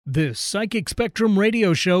This Psychic Spectrum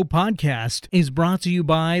Radio Show podcast is brought to you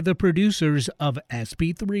by the producers of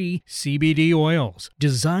SP3 CBD oils,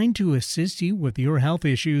 designed to assist you with your health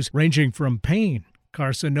issues ranging from pain,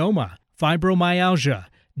 carcinoma, fibromyalgia,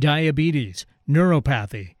 diabetes,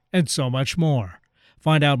 neuropathy, and so much more.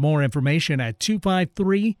 Find out more information at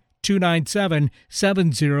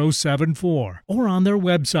 253-297-7074 or on their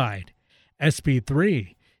website,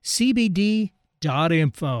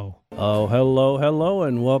 sp3cbd.info. Oh, hello,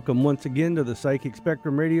 and welcome once again to the Psychic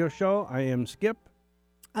Spectrum Radio Show. I am Skip.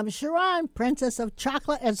 I'm Sharon, princess of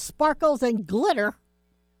chocolate and sparkles and glitter.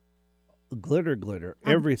 Glitter,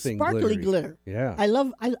 everything sparkly glittery. glitter. Yeah. I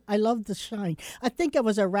love the shine. I think I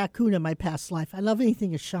was a raccoon in my past life. I love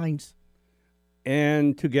anything that shines.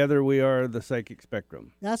 And together we are the Psychic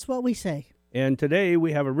Spectrum. That's what we say. And today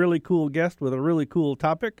we have a really cool guest with a really cool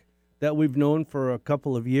topic that we've known for a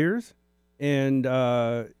couple of years. And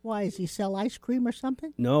why, does he sell ice cream or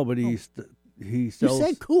something? no, but he sells. You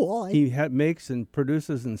said cool. Makes and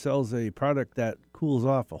produces and sells a product that cools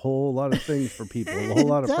off a whole lot of things for people, a whole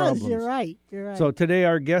lot of problems. You're right. So today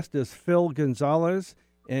our guest is Phil Gonzales,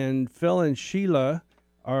 and Phil and Sheila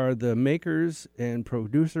are the makers and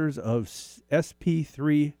producers of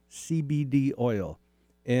SP3 CBD oil.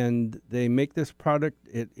 And they make this product.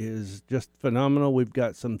 It is just phenomenal. We've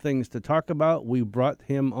got some things to talk about. We brought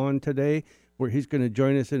him on today where he's going to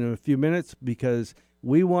join us in a few minutes because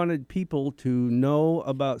we wanted people to know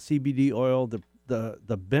about CBD oil, the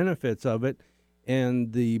benefits of it,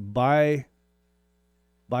 and the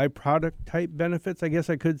byproduct type benefits, I guess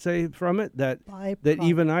I could say, from it that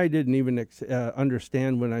even I didn't even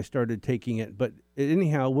understand when I started taking it. But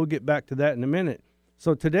anyhow, we'll get back to that in a minute.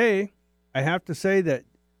 So today, I have to say that,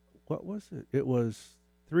 what was it? It was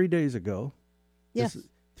 3 days ago. Yes.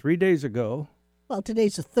 3 days ago. Well,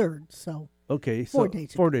 today's the 3rd, so. Okay, so 4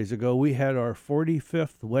 days ago. 4 days ago, we had our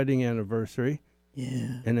 45th wedding anniversary.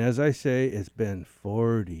 Yeah. And as I say, it's been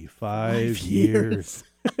 45 years.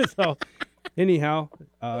 So anyhow,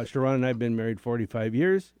 Sharon and I have been married 45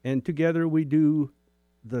 years, and together we do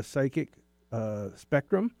the Psychic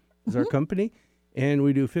Spectrum is our company, and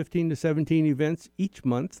we do 15 to 17 events each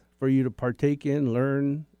month for you to partake in,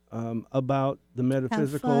 learn about the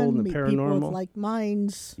metaphysical Have fun, and the meet paranormal. people with like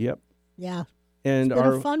minds. Yep. Yeah. And It's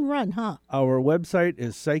been a fun run, huh? Our website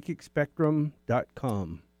is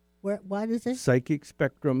psychicspectrum.com. What is it?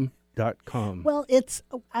 Psychicspectrum.com. Well,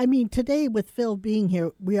 today with Phil being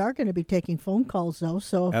here, we are going to be taking phone calls, though.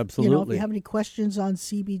 So, Absolutely. if you have any questions on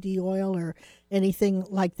CBD oil or anything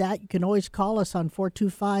like that, you can always call us on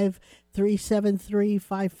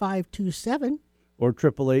 425-373-5527. Or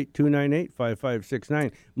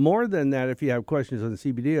 888-298-5569. More than that, if you have questions on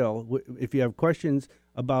CBD oil, if you have questions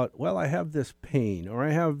about, well, I have this pain, or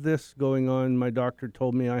I have this going on, my doctor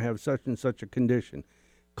told me I have such and such a condition,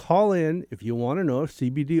 call in if you want to know if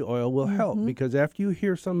CBD oil will help. Because after you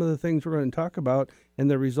hear some of the things we're going to talk about and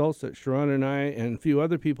the results that Sharon and I and a few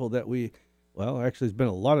other people that actually it's been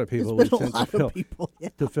a lot of people we've sent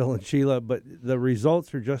to Phil and Sheila, but the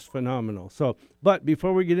results are just phenomenal. So, but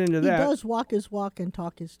before we get into that. He does walk his walk and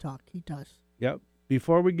talk his talk. He does. Yep.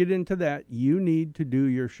 Before we get into that, you need to do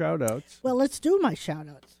your shout-outs. Well, let's do my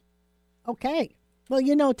shout-outs. Okay.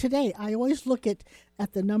 Well, today I always look at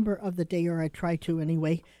the number of the day, or I try to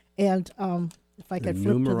anyway, and if I could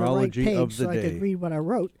flip to the right page so I could read what I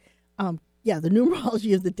wrote. The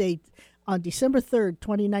numerology of the day. On December 3rd,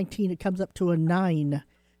 2019, it comes up to a 9.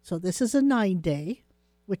 So this is a 9 day,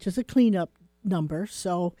 which is a cleanup number.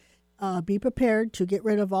 So be prepared to get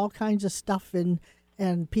rid of all kinds of stuff and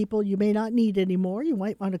people you may not need anymore. You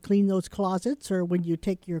might want to clean those closets, or when you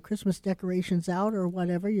take your Christmas decorations out or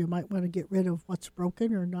whatever, you might want to get rid of what's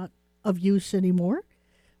broken or not of use anymore.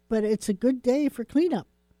 But it's a good day for cleanup.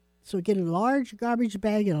 So get a large garbage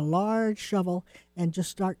bag and a large shovel and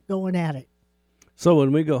just start going at it. So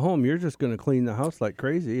when we go home, you're just going to clean the house like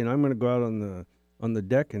crazy, and I'm going to go out on the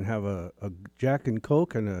deck and have a Jack and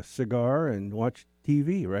Coke and a cigar and watch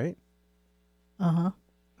TV, right? Uh-huh.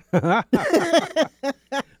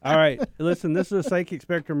 All right. Listen, this is a Psychic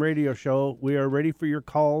Spectrum radio show. We are ready for your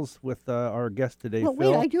calls with our guest today, Well,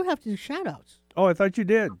 Phil. wait, I do have to do shout-outs. Oh, I thought you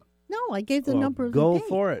did. No, I gave the number of the Go day.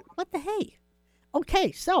 for it. What the hey?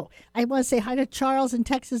 Okay, so I want to say hi to Charles in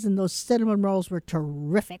Texas, and those cinnamon rolls were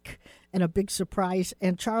terrific and a big surprise.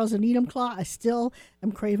 And Charles and Enumclaw, I still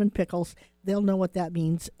am craving pickles. They'll know what that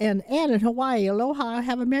means. And Ann in Hawaii, aloha,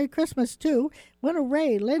 have a Merry Christmas too. Winter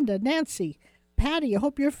Ray, Linda, Nancy, Patty, I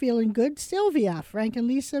hope you're feeling good. Sylvia, Frank and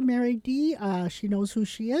Lisa, Mary D, she knows who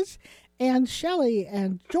she is. And Shelley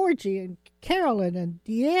and Georgie and Carolyn and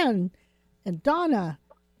Deanne and Donna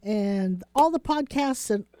And all the podcasts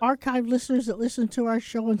and archive listeners that listen to our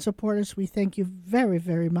show and support us, we thank you very,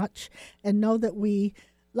 very much. And know that we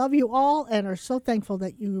love you all and are so thankful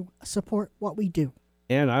that you support what we do.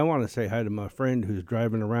 And I want to say hi to my friend who's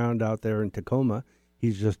driving around out there in Tacoma.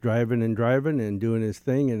 He's just driving and doing his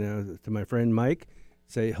thing. And to my friend Mike,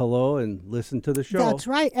 say hello and listen to the show. That's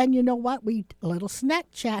right. And you know what? A little snack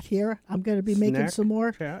chat here. I'm going to be making some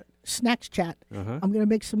more snacks chat. Uh-huh. I'm going to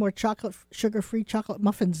make some more sugar-free chocolate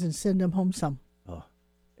muffins and send them home some. Oh,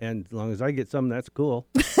 and as long as I get some, that's cool.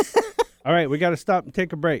 All right, we got to stop and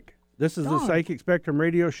take a break. This is the Psychic Spectrum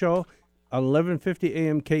Radio Show on 1150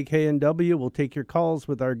 AM KKNW. We'll take your calls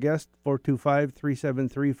with our guest,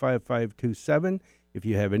 425-373-5527. If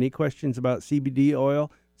you have any questions about CBD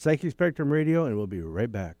oil, Psychic Spectrum Radio, and we'll be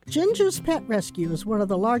right back. Ginger's Pet Rescue is one of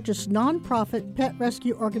the largest nonprofit pet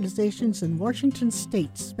rescue organizations in Washington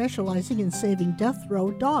state, specializing in saving death row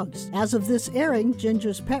dogs. As of this airing,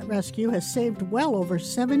 Ginger's Pet Rescue has saved well over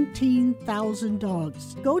 17,000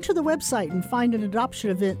 dogs. Go to the website and find an adoption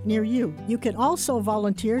event near you. You can also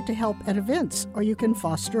volunteer to help at events, or you can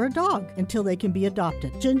foster a dog until they can be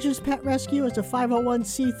adopted. Ginger's Pet Rescue is a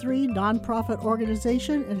 501c3 nonprofit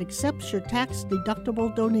organization and accepts your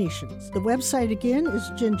tax-deductible donations. The website again is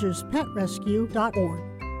gingerspetrescue.org.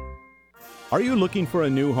 Are you looking for a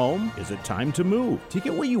new home? Is it time to move? To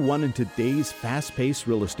get what you want in today's fast-paced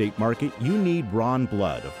real estate market, you need Ron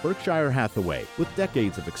Blood of Berkshire Hathaway. With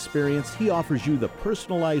decades of experience, he offers you the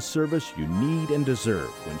personalized service you need and deserve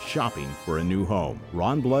when shopping for a new home.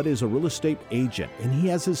 Ron Blood is a real estate agent, and he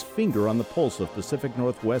has his finger on the pulse of Pacific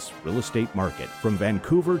Northwest's real estate market. From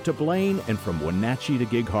Vancouver to Blaine and from Wenatchee to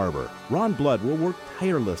Gig Harbor, Ron Blood will work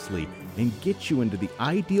tirelessly and get you into the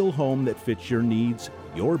ideal home that fits your needs,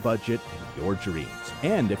 your budget, and your dreams.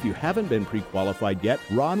 And if you haven't been pre-qualified yet,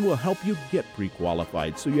 Ron will help you get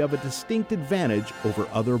pre-qualified so you have a distinct advantage over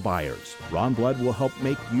other buyers. Ron Blood will help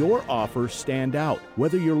make your offer stand out.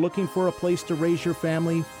 Whether you're looking for a place to raise your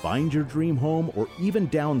family, find your dream home, or even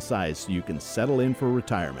downsize so you can settle in for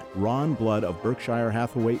retirement, Ron Blood of Berkshire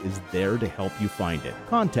Hathaway is there to help you find it.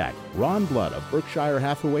 Contact Ron Blood of Berkshire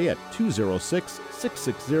Hathaway at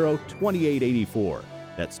 206-660-2884.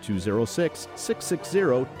 That's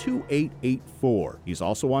 206-660-2884. He's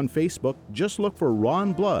also on Facebook. Just look for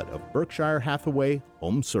Ron Blood of Berkshire Hathaway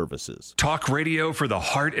Home Services. Talk radio for the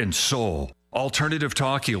heart and soul. Alternative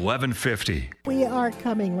Talk 1150. We are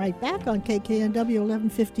coming right back on KKNW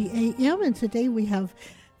 1150 AM, and today we have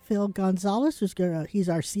Phil Gonzales, he's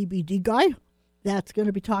our CBD guy. That's going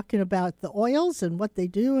to be talking about the oils and what they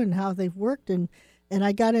do and how they've worked. And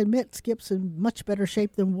I got to admit, Skip's in much better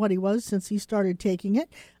shape than what he was since he started taking it.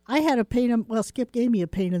 I had a pain, Skip gave me a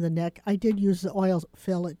pain in the neck. I did use the oil,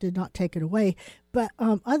 Phil. It did not take it away. But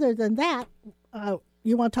other than that,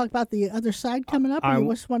 you want to talk about the other side coming up, or you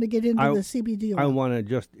just want to get into the CBD oil? I want to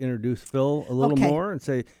just introduce Phil a little more and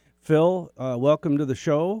say, Phil, welcome to the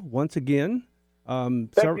show once again.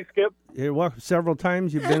 Thank you, Skip. Several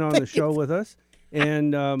times you've been on the show with us.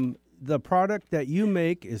 And the product that you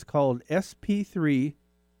make is called SP3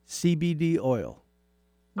 CBD oil.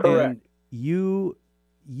 Correct. And you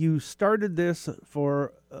started this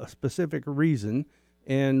for a specific reason,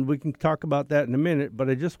 and we can talk about that in a minute, but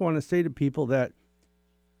I just want to say to people that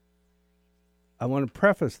I want to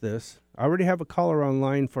preface this. I already have a caller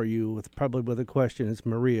online for you with a question. It's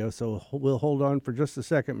Maria, so we'll hold on for just a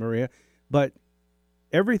second, Maria. But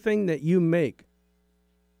everything that you make,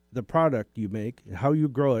 the product you make, how you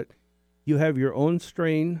grow it, you have your own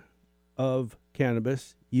strain of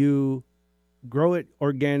cannabis. You grow it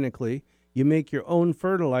organically. You make your own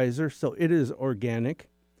fertilizer, so it is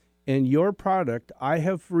organic. And your product, I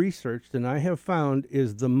have researched and I have found,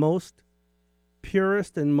 is the most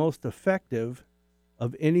purest and most effective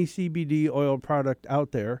of any CBD oil product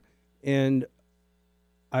out there. And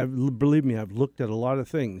believe me, I've looked at a lot of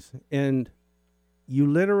things. And you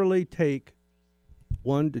literally take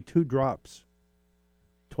 1 to 2 drops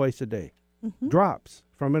twice a day. Mm-hmm. Drops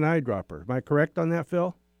from an eyedropper. Am I correct on that,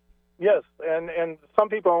 Phil? Yes, and some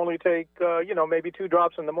people only take, maybe 2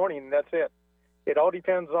 drops in the morning, and that's it. It all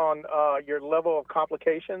depends on your level of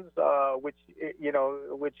complications, which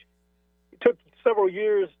took several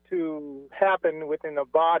years to happen within the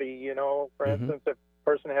body. For instance, if a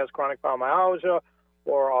person has chronic fibromyalgia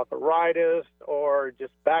or arthritis or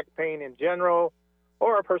just back pain in general,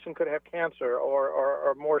 or a person could have cancer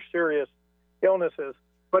or more serious illnesses.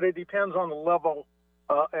 But it depends on the level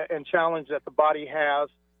and challenge that the body has,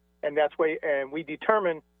 and we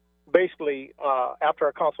determine basically after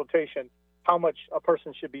a consultation how much a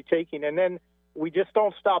person should be taking. And then we just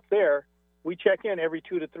don't stop there. We check in every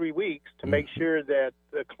 2 to 3 weeks to make sure that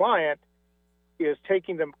the client is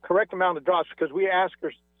taking the correct amount of drops, because we ask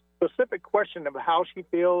her specific question of how she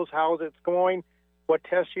feels, how it's going, what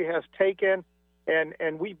tests she has taken, and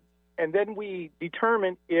then we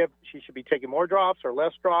determine if she should be taking more drops or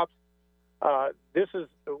less drops.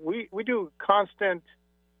 We do constant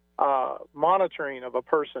monitoring of a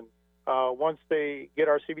person once they get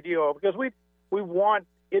our CBD oil, because we want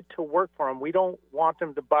it to work for them. We don't want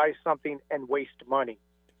them to buy something and waste money.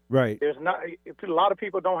 Right. A lot of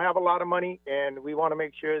people don't have a lot of money, and we want to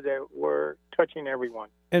make sure that we're touching everyone.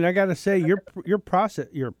 And I got to say, your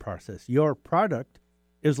product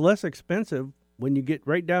is less expensive when you get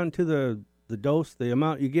right down to the dose, the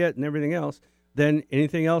amount you get, and everything else than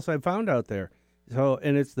anything else I've found out there. So,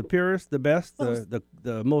 and it's the purest, the best,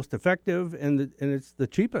 the most effective, and it's the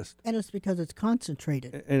cheapest. And it's because it's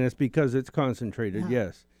concentrated.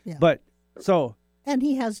 Yes. Yeah. But so. And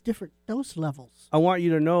he has different dose levels. I want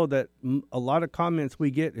you to know that a lot of comments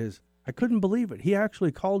we get is, I couldn't believe it. He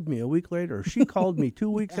actually called me a week later. Or she called me 2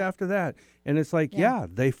 weeks after that. And it's like,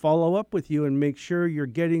 they follow up with you and make sure you're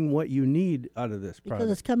getting what you need out of this product.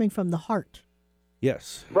 Because it's coming from the heart.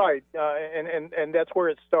 Yes. Right. And that's where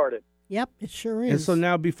it started. Yep, it sure is. And so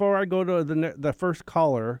now, before I go to the first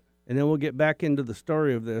caller, and then we'll get back into the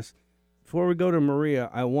story of this, before we go to Maria,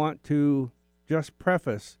 I want to just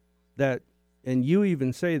preface that, and you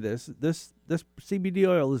even say this CBD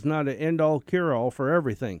oil is not an end-all, cure-all for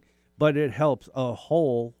everything, but it helps a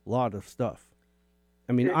whole lot of stuff.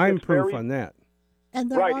 I mean, I'm proof on that.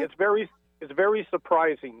 And it's very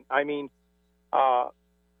surprising. I mean, I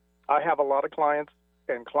have a lot of clients,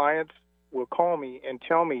 and clients will call me and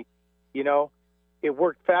tell me, it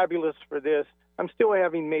worked fabulous for this. I'm still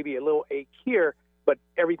having maybe a little ache here, but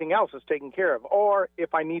everything else is taken care of. Or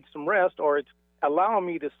if I need some rest, or it's allowing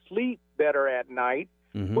me to sleep better at night,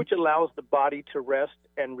 which allows the body to rest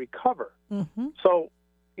and recover. Mm-hmm. So,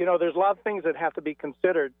 there's a lot of things that have to be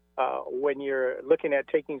considered when you're looking at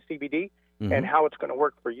taking CBD and how it's going to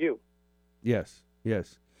work for you. Yes.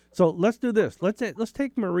 So let's do this. Let's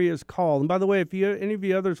take Maria's call. And by the way, if any of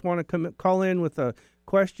you others want to call in with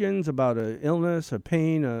questions about an illness, a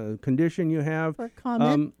pain, a condition you have, or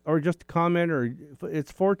comment, or just a comment, or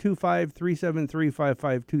it's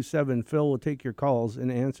 425-373-5527. Phil will take your calls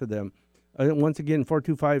and answer them. Once again,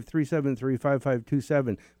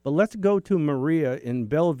 425-373-5527. But let's go to Maria in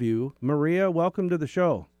Bellevue. Maria, welcome to the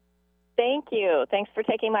show. Thank you. Thanks for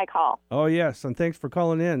taking my call. Oh, yes, and thanks for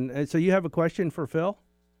calling in. And so you have a question for Phil?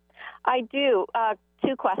 I do.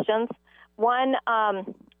 2 questions. One,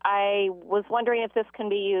 I was wondering if this can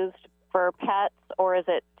be used for pets, or is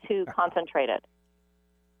it too concentrated?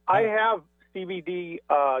 I have CBD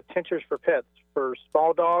tinctures for pets, for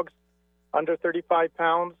small dogs under 35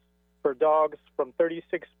 pounds, for dogs from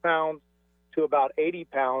 36 pounds to about 80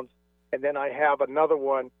 pounds, and then I have another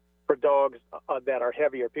one for dogs that are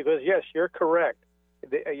heavier. Because, yes, you're correct.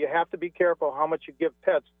 You have to be careful how much you give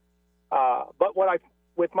pets. But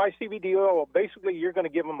with my CBD oil, basically you're going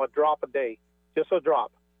to give them a drop a day, just a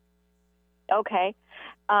drop. Okay.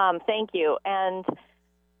 Thank you. And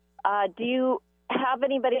do you have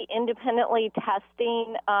anybody independently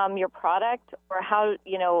testing your product, or how,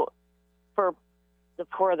 for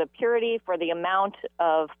the purity, for the amount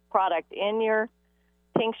of product in your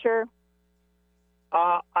tincture?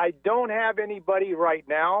 I don't have anybody right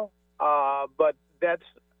now, but that's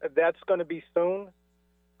going to be soon,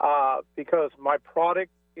 because my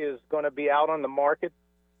product is going to be out on the market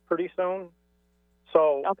pretty soon.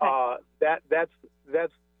 So that's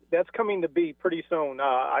coming to be pretty soon.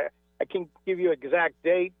 I can't give you an exact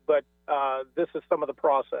date, but this is some of the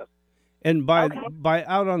process. And by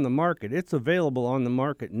out on the market, it's available on the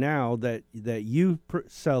market now that you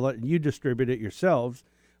sell it and you distribute it yourselves.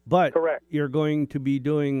 But correct. You're going to be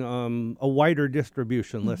doing a wider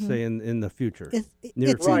distribution, let's say, in the future. It's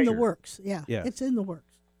in the works. Yeah, it's in the works.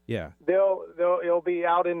 Yeah. It'll be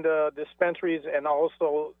out in the dispensaries, and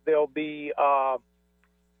also there'll be a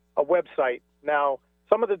website. Now,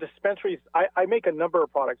 some of the dispensaries, I make a number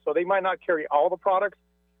of products, so they might not carry all the products,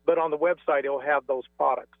 but on the website it'll have those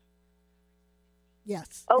products.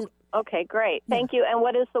 Yes. Oh, okay, great. Thank you. And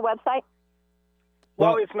what is the website?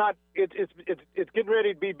 Well, it's not. It's getting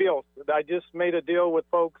ready to be built. I just made a deal with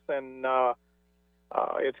folks, and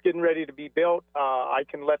it's getting ready to be built. I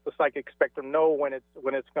can let the psychic spectrum know when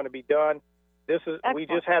it's going to be done. Excellent. We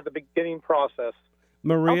just had the beginning process.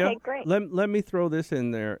 Maria, okay, great. Let me throw this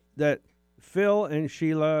in there that Phil and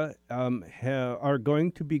Sheila are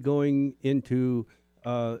going to be going into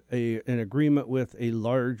an agreement with a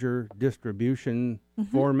larger distribution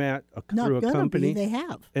format through a company. They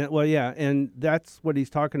have. And that's what he's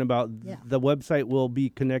talking about. Yeah. The website will be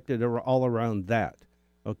connected all around that.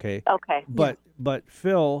 Okay. Okay. But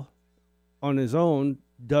Phil, on his own,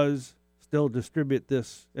 does still distribute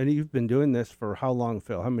this, and you've been doing this for how long,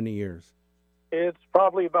 Phil? How many years? It's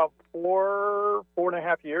probably about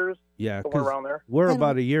 4.5 years. Yeah, somewhere around there. We're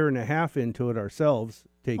about a year and a half into it ourselves,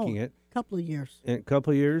 taking it. A couple of years. A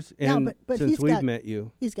couple of years, and but since we've met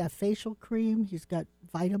you. He's got facial cream. He's got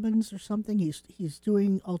vitamins or something. He's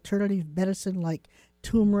doing alternative medicine like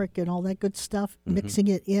turmeric and all that good stuff, mixing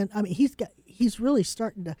it in. I mean, he's really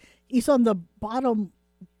starting to. He's on the bottom,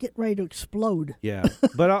 getting ready to explode. Yeah,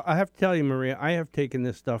 but I have to tell you, Maria, I have taken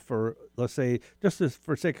this stuff for, let's say, just as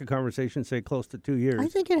for sake of conversation, say close to 2 years. I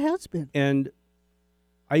think it has been. And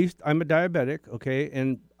I'm a diabetic, okay,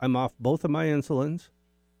 and I'm off both of my insulins.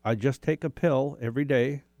 I just take a pill every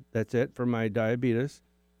day. That's it for my diabetes.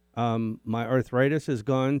 My arthritis has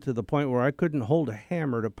gone to the point where I couldn't hold a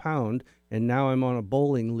hammer to pound, and now I'm on a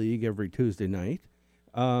bowling league every Tuesday night.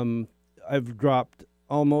 I've dropped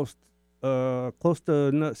almost close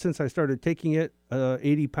to, since I started taking it,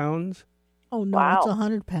 80 pounds. Oh, no, wow. It's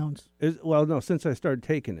 100 pounds. Well, no, since I started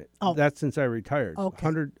taking it. Oh. That's since I retired.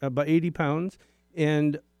 Okay. About 80 pounds.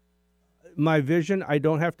 And my vision, I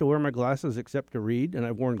don't have to wear my glasses except to read, and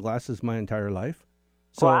I've worn glasses my entire life.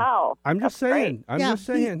 So wow. I'm just saying.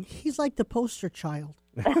 Great. He's like the poster child.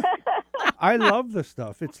 I love the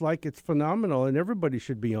stuff. It's like it's phenomenal, and everybody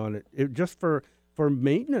should be on it. Just for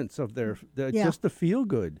maintenance of just to feel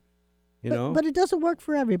good. But it doesn't work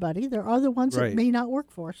for everybody. There are the ones that may not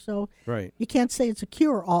work for. So you can't say it's a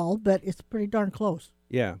cure-all, but it's pretty darn close.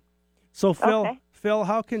 Yeah. So Phil,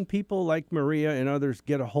 how can people like Maria and others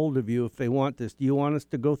get a hold of you if they want this? Do you want us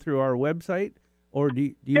to go through our website, or do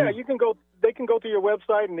you? Yeah, you can go. They can go to your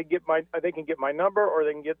website and they can get my number, or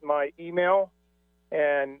they can get my email,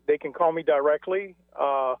 and they can call me directly.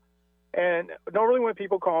 And normally when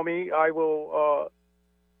people call me, I will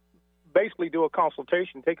basically do a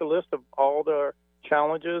consultation, take a list of all the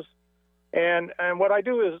challenges, and what I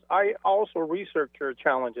do is I also research your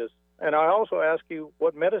challenges, and I also ask you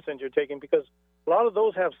what medicines you're taking, because a lot of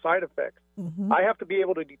those have side effects. Mm-hmm. I have to be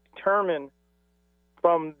able to determine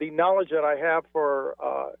from the knowledge that I have for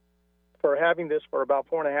having this for about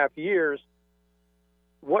 4.5 years,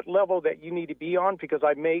 what level that you need to be on, because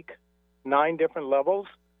I make 9 different levels,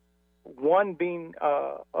 one being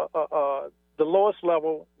the lowest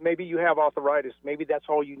level. Maybe you have arthritis. Maybe that's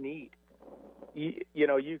all you need.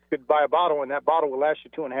 You could buy a bottle, and that bottle will last you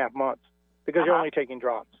 2.5 months because you're only taking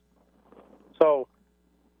drops. So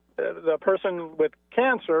the person with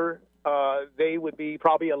cancer, they would be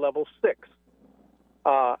probably a level 6.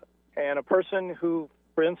 And a person who,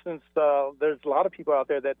 for instance, there's a lot of people out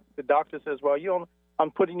there that the doctor says, well,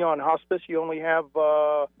 I'm putting you on hospice. You only have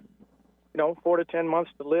 4 to 10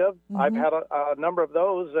 months to live. Mm-hmm. I've had a number of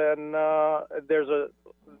those, and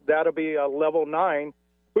that'll be a level 9,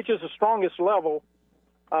 which is the strongest level.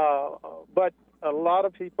 But a lot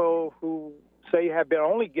of people who say have been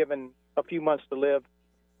only given a few months to live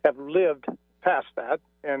have lived past that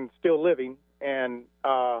and still living, and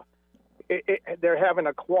they're having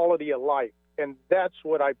a quality of life. And that's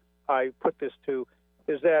what I put this to,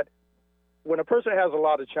 is that when a person has a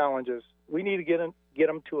lot of challenges, we need to get them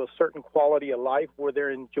to a certain quality of life where they're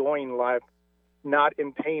enjoying life, not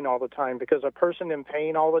in pain all the time. Because a person in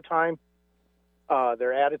pain all the time,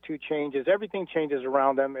 their attitude changes, everything changes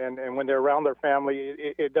around them, and when they're around their family,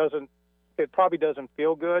 it probably doesn't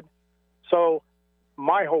feel good. So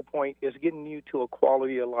my whole point is getting you to a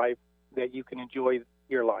quality of life that you can enjoy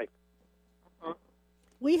your life.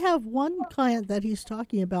 We have one client that he's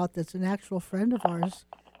talking about that's an actual friend of ours.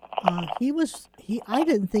 I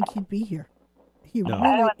didn't think he'd be here. I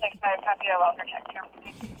don't think so.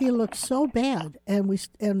 He looked so bad, and we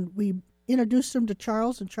introduced him to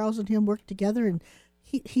Charles, and Charles and him worked together, and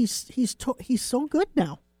he's so good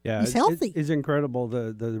now. Yeah, he's healthy. It's incredible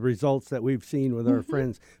the results that we've seen with our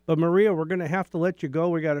friends. But Maria, we're going to have to let you go.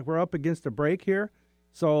 We're up against a break here,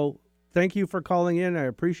 so thank you for calling in. I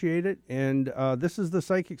appreciate it. And this is the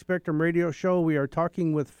Psychic Spectrum Radio Show. We are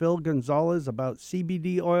talking with Phil Gonzales about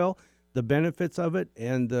CBD oil, the benefits of it,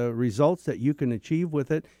 and the results that you can achieve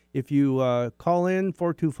with it. If you call in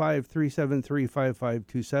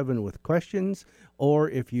 425-373-5527 with questions, or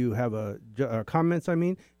if you have comments,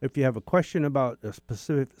 if you have a question about a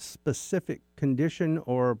specific condition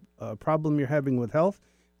or a problem you're having with health,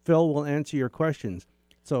 Phil will answer your questions.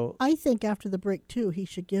 So I think after the break too, he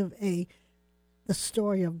should give the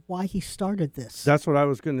story of why he started this. That's what I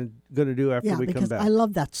was going to do after we come back. I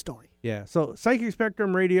love that story. Yeah. So Psychic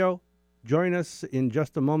Spectrum Radio, join us in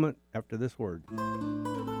just a moment after this word.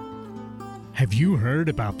 Have you heard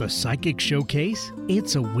about the Psychic Showcase?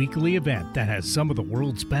 It's a weekly event that has some of the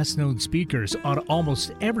world's best-known speakers on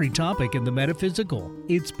almost every topic in the metaphysical.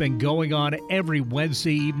 It's been going on every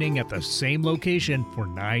Wednesday evening at the same location for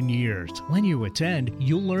 9 years. When you attend,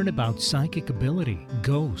 you'll learn about psychic ability,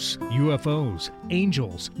 ghosts, UFOs,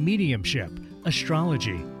 angels, mediumship,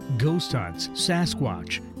 astrology, ghost hunts,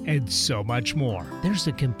 Sasquatch, and so much more. There's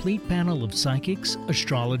a complete panel of psychics,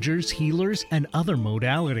 astrologers, healers, and other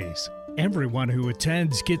modalities. Everyone who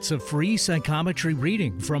attends gets a free psychometry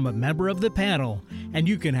reading from a member of the panel, and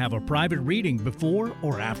you can have a private reading before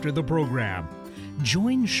or after the program.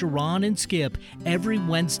 Join Sharon and Skip every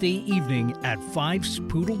Wednesday evening at Fife's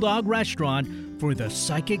Poodle Dog Restaurant for the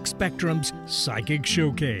Psychic Spectrum's Psychic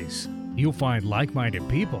Showcase. You'll find like-minded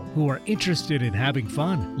people who are interested in having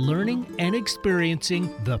fun, learning, and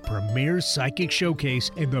experiencing the premier psychic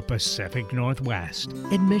showcase in the Pacific Northwest.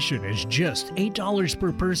 Admission is just $8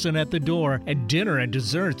 per person at the door, and dinner and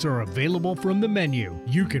desserts are available from the menu.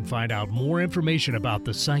 You can find out more information about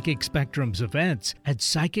the Psychic Spectrum's events at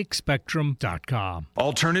psychicspectrum.com.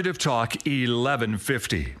 Alternative Talk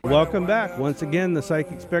 1150. Welcome back. Once again, the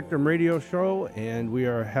Psychic Spectrum radio show, and we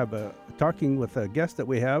are talking with a guest that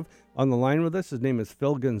we have on the line with us. His name is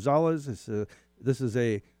Phil Gonzales. This is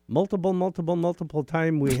a multiple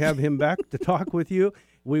time we have him back to talk with you.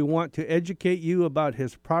 We want to educate you about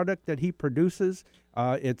his product that he produces.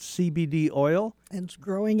 It's CBD oil. And it's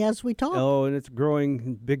growing as we talk. Oh, and it's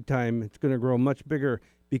growing big time. It's going to grow much bigger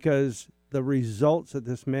because the results that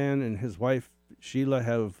this man and his wife, Sheila,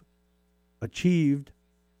 have achieved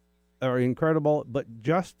are incredible. But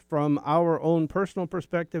just from our own personal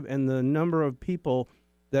perspective and the number of people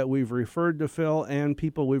that we've referred to Phil and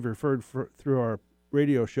people we've referred through our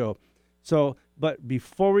radio show. So, but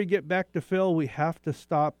before we get back to Phil, we have to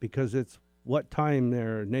stop because it's what time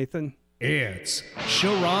there, Nathan? It's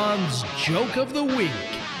Sharon's Joke of the Week.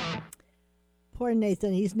 Poor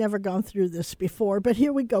Nathan, he's never gone through this before, but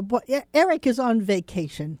here we go. Boy, Eric is on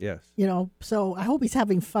vacation. Yes. So I hope he's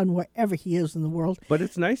having fun wherever he is in the world. But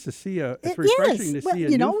it's nice to see it's refreshing to see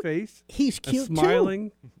a new face. He's cute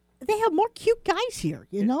smiling. Too. They have more cute guys here,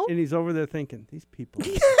 And he's over there thinking, these people.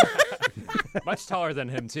 Much taller than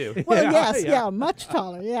him, too. Well, yeah, much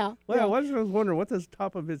taller, yeah. Well, yeah. I was wondering, what does the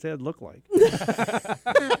top of his head look like?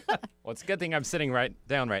 Well, it's a good thing I'm sitting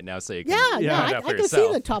down right now so you can find out I for can yourself.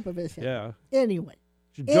 see the top of his head. Yeah. Anyway.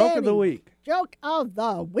 Joke of the week. Joke of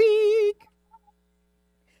the week.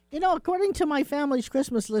 According to my family's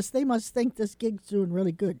Christmas list, they must think this gig's doing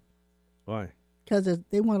really good. Why? Because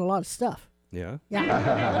they want a lot of stuff. Yeah.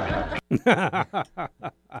 Yeah.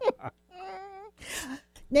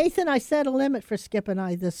 Nathan, I set a limit for Skip and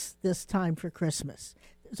I this time for Christmas.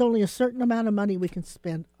 There's only a certain amount of money we can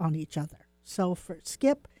spend on each other. So for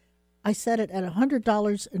Skip, I set it at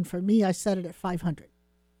 $100, and for me, I set it at $500.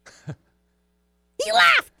 He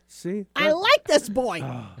laughed. See? I like this boy.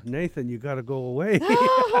 Oh, Nathan, you got to go away.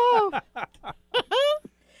 Oh.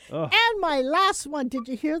 And my last one, did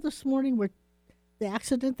you hear this morning where the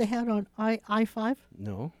accident they had on I-5?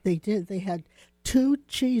 No. They did. They had 2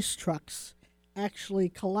 cheese trucks actually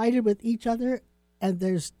collided with each other, and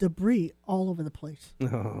there's debris all over the place.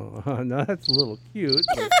 Oh, no, that's a little cute.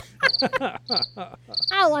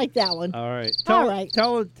 I like that one. All right.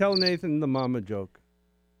 Tell Nathan the mama joke.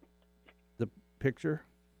 The picture.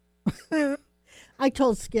 I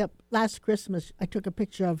told Skip last Christmas I took a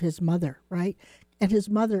picture of his mother, right? And his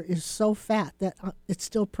mother is so fat that it's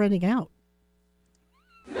still printing out.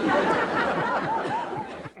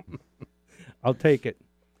 I'll take it.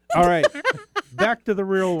 All right. Back to the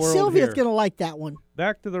real world. Sylvia's going to like that one.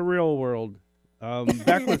 Back to the real world.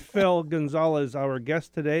 Back with Phil Gonzales, our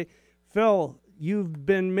guest today. Phil, you've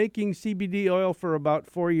been making CBD oil for about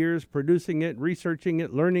 4 years, producing it, researching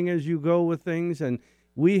it, learning as you go with things, and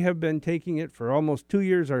we have been taking it for almost 2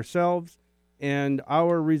 years ourselves, and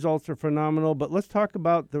our results are phenomenal. But let's talk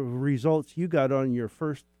about the results you got on your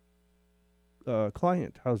first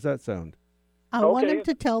client. How's that sound? I want him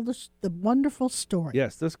to tell the wonderful story.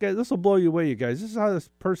 Yes, this will blow you away, you guys. This is how this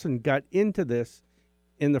person got into this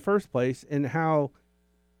in the first place, and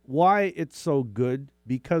why it's so good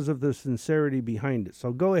because of the sincerity behind it.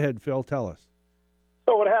 So go ahead, Phil, tell us.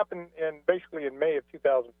 So what happened basically in May of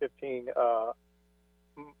 2015,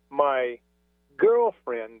 my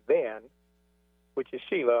girlfriend then, which is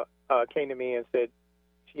Sheila, came to me and said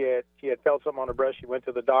she had felt something on her breast. She went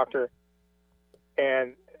to the doctor,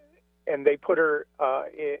 and they put her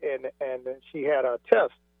in, and she had a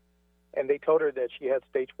test, and they told her that she had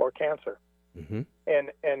stage 4 cancer. Mm-hmm. And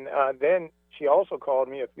then she also called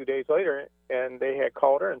me a few days later, and they had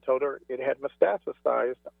called her and told her it had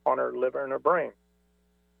metastasized on her liver and her brain.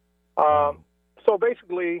 So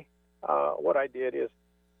basically, what I did is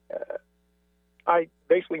I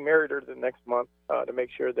basically married her the next month to make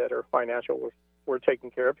sure that her financial were taken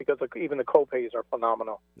care of, because even the co-pays are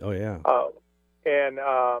phenomenal. Oh, yeah.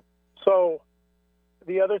 So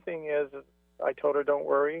the other thing is I told her, don't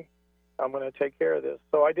worry, I'm going to take care of this.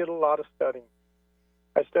 So I did a lot of studying.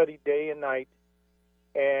 I studied day and night,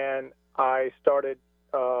 and I started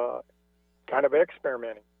kind of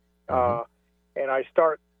experimenting. And I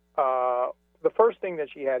the first thing that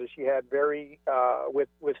she had is she had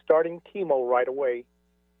with starting chemo right away,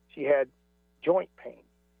 she had joint pain,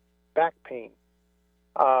 back pain.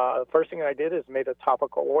 The first thing I did is made a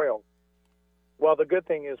topical oil. Well, the good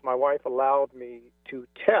thing is my wife allowed me to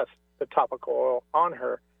test the topical oil on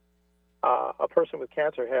her. A person with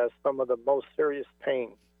cancer has some of the most serious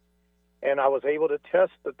pain. And I was able to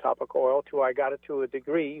test the topical oil till I got it to a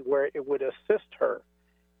degree where it would assist her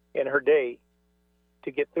in her day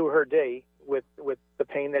to get through her day with the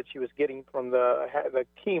pain that she was getting from the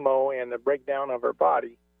chemo and the breakdown of her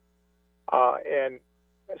body. And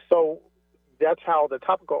so that's how the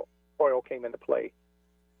topical oil came into play.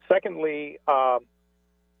 Secondly,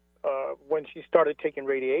 when she started taking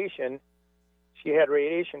radiation, she had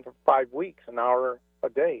radiation for 5 weeks, an hour a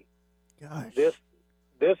day. Gosh.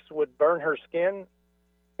 This would burn her skin,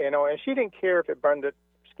 and she didn't care if it burned the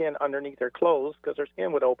skin underneath her clothes, because her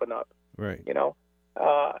skin would open up. Right.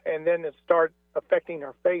 And then it started affecting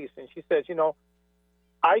her face. And she says,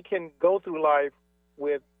 I can go through life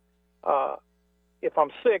with, if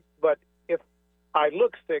I'm sick, but if I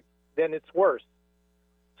look sick, then it's worse.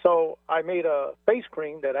 So I made a face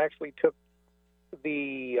cream that actually took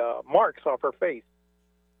the marks off her face.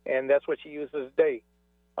 And that's what she uses today,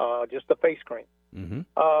 just the face cream. Mm-hmm.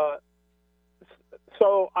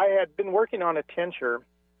 So I had been working on a tincture,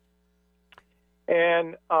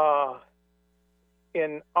 and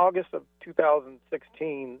in August of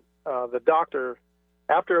 2016, the doctor,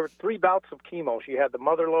 after 3 bouts of chemo, she had the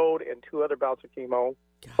mother load and 2 other bouts of chemo,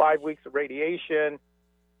 5 weeks of radiation,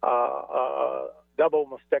 double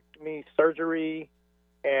mastectomy surgery,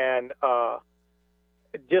 and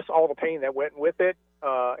just all the pain that went with it.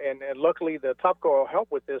 And luckily, the topical oil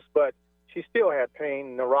helped with this, but she still had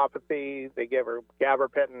pain, neuropathy. They gave her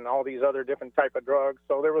gabapentin and all these other different type of drugs.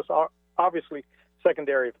 So there was obviously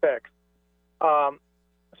secondary effects.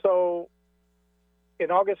 So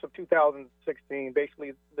in August of 2016,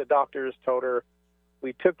 basically the doctors told her,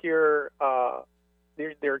 we took their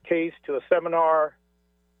case to a seminar.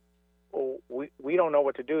 We don't know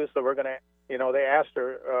what to do, so we're going to, they asked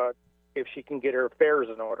her if she can get her affairs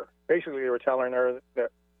in order. Basically, they were telling her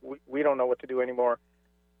that we don't know what to do anymore.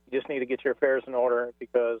 You just need to get your affairs in order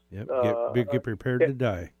because... Get prepared to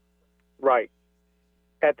die. Right.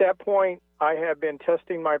 At that point, I had been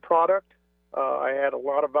testing my product. I had a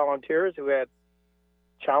lot of volunteers who had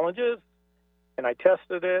challenges, and I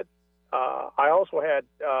tested it. I also had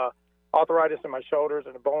arthritis in my shoulders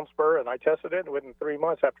and a bone spur, and I tested it. And within 3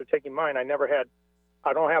 months after taking mine, I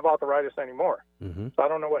don't have arthritis anymore. Mm-hmm. So I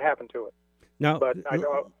don't know what happened to it. Now, but I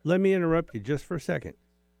know, let me interrupt you just for a second.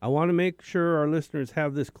 I want to make sure our listeners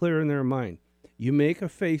have this clear in their mind. You make a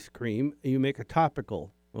face cream, you make a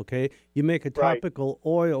topical, okay? You make a topical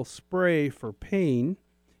oil spray for pain,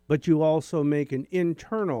 but you also make an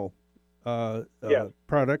internal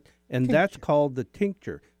product, and that's called the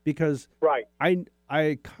tincture. Because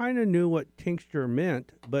I kind of knew what tincture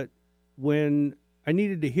meant, but when I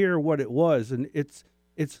needed to hear what it was, and it's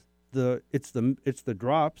the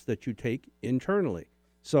drops that you take internally.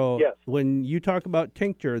 So when you talk about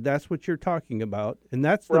tincture, that's what you're talking about, and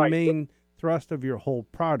that's the main thrust of your whole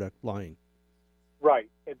product line. Right.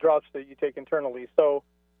 It drops that you take internally. So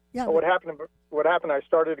what happened? I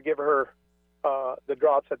started to give her the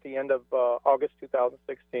drops at the end of August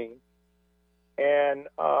 2016, and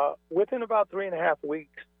within about 3.5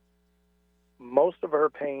 weeks, most of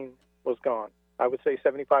her pain was gone. I would say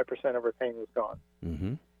 75% of her pain was gone.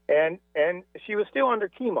 Mm-hmm. And she was still under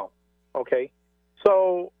chemo, okay?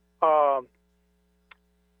 So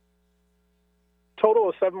total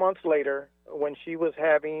of 7 months later, when she was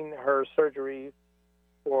having her surgery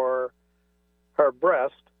for her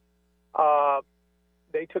breast,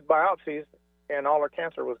 they took biopsies, and all her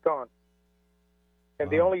cancer was gone.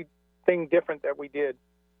 And the only thing different that we did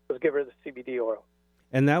was give her the CBD oil.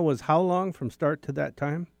 And that was how long from start to that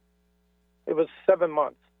time? It was 7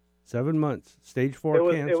 months. 7 months. Stage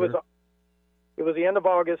 4 cancer. It was the end of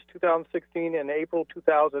August 2016, and April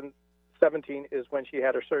 2017 is when she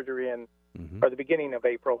had her surgery, or the beginning of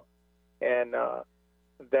April. And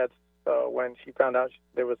that's when she found out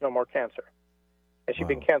there was no more cancer. And she's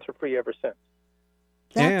been cancer-free ever since.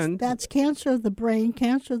 That's cancer of the brain,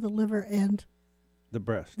 cancer of the liver, and the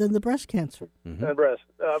breast. Then the breast cancer. Mm-hmm. The breast.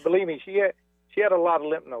 Believe me, she had a lot of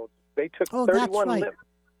lymph nodes. They took 31 right.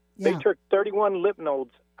 They took 31 lymph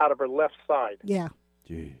nodes out of her left side. Yeah.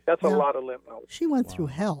 Jeez. That's a lot of lymph nodes. She went through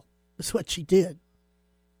hell. That's what she did.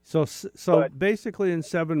 So basically in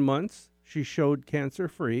 7 months, she showed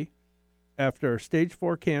cancer-free after stage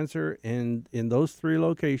 4 cancer and in those 3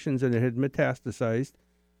 locations, and it had metastasized.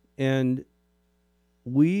 And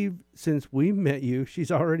since we met you,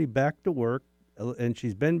 she's already back to work, and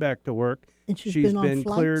she's been back to work. And she's been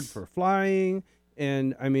cleared for flying.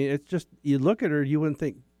 And, I mean, it's just, you look at her, you wouldn't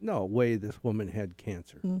think, no way this woman had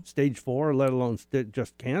cancer. Stage 4, let alone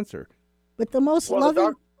just cancer. But the most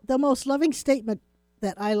loving statement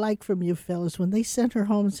that I like from you, Phil, is when they sent her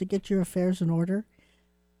home to get your affairs in order,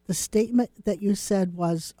 the statement that you said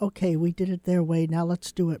was, okay, we did it their way, now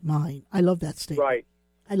let's do it mine. I love that statement. Right.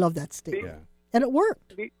 I love that statement. And it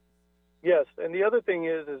worked. Yes, and the other thing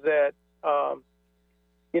is that,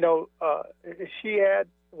 she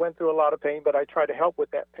went through a lot of pain, but I tried to help with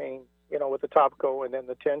that pain, with the topical and then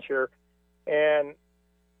the tincture. And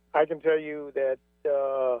I can tell you that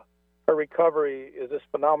her recovery is just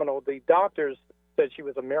phenomenal. The doctors said she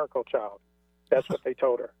was a miracle child. That's what they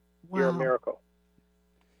told her. Wow. You're a miracle.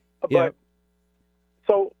 Yeah.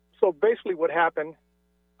 But so basically what happened,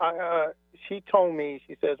 she told me,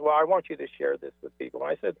 she says, well, I want you to share this with people.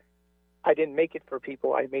 And I said, I didn't make it for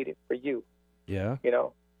people. I made it for you. Yeah.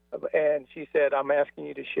 And she said, I'm asking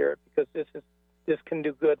you to share it because this can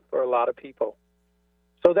do good for a lot of people.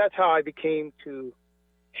 So that's how I became to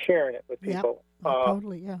sharing it with people. Yep.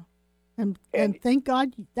 Totally, yeah. And thank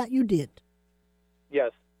God that you did.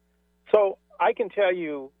 Yes. So I can tell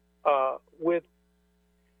you, with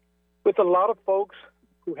a lot of folks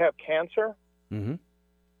who have cancer,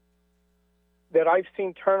 that I've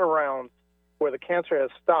seen turnarounds where the cancer has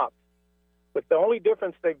stopped. But the only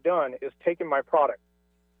difference they've done is taken my product.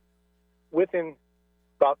 Within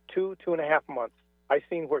about 2.5 months, I've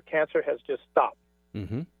seen where cancer has just stopped.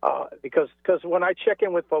 Because when I check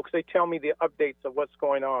in with folks, they tell me the updates of what's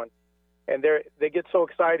going on. And they get so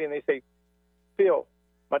excited and they say, Phil,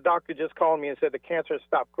 my doctor just called me and said the cancer has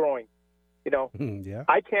stopped growing. Yeah.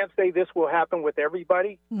 I can't say this will happen with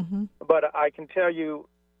everybody, but I can tell you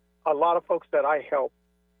a lot of folks that I help,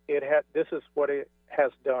 this is what it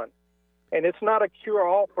has done. And it's not a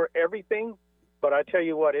cure-all for everything, but I tell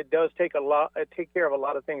you what, it does take care of a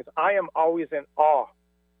lot of things. I am always in awe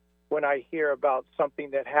when I hear about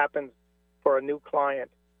something that happens for a new client,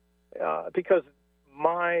 because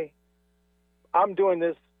I'm doing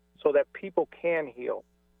this so that people can heal,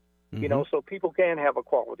 so people can have a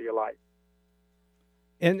quality of life.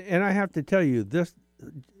 And I have to tell you,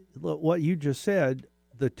 what you just said,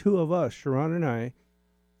 the two of us, Sharon and I,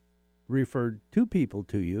 referred 2 people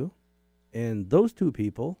to you, and those 2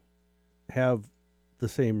 people have the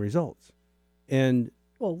same results. And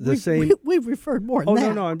we've referred more than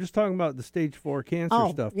that. No, I'm just talking about the stage 4 cancer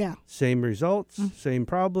stuff. Yeah. Same results, same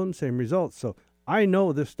problems, same results. So I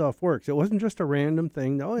know this stuff works. It wasn't just a random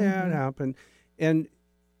thing. Oh, yeah, it happened. And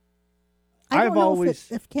I don't know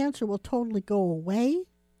if cancer will totally go away.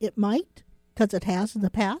 It might, because it has in the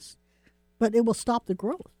past, but it will stop the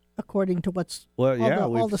growth, according to all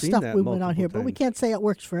the stuff we went on here. But we can't say it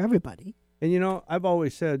works for everybody. And, I've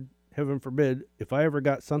always said, heaven forbid, if I ever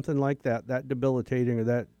got something like that debilitating or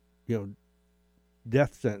that,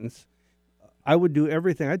 death sentence, I would do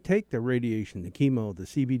everything. I'd take the radiation, the chemo, the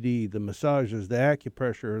CBD, the massages, the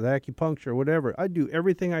acupressure, the acupuncture, whatever. I'd do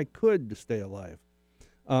everything I could to stay alive.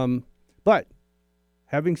 But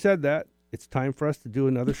having said that, it's time for us to do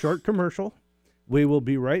another short commercial. We will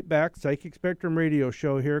be right back. Psychic Spectrum Radio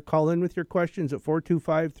Show here. Call in with your questions at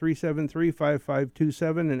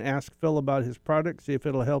 425-373-5527 and ask Phil about his product. See if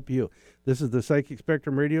it'll help you. This is the Psychic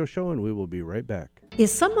Spectrum Radio Show, and we will be right back.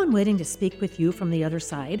 Is someone waiting to speak with you from the other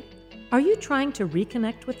side? Are you trying to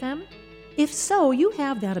reconnect with them? If so, you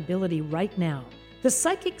have that ability right now. The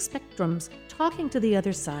Psychic Spectrum's Talking to the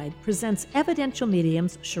Other Side presents evidential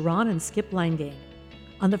mediums Sharon and Skip Linegang.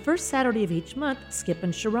 On the first Saturday of each month, Skip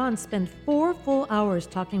and Sharon spend 4 full hours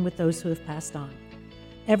talking with those who have passed on.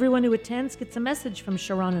 Everyone who attends gets a message from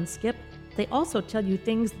Sharon and Skip. They also tell you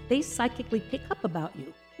things that they psychically pick up about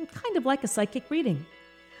you, kind of like a psychic reading.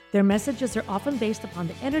 Their messages are often based upon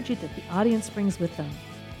the energy that the audience brings with them.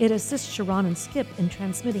 It assists Sharon and Skip in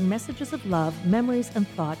transmitting messages of love, memories, and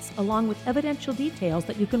thoughts, along with evidential details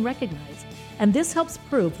that you can recognize. And this helps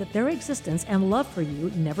prove that their existence and love for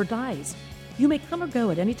you never dies. You may come or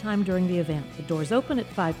go at any time during the event. The doors open at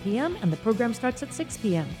 5 p.m. and the program starts at 6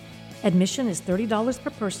 p.m. Admission is $30 per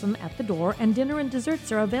person at the door, and dinner and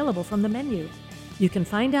desserts are available from the menu. You can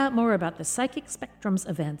find out more about the Psychic Spectrum's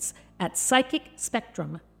events at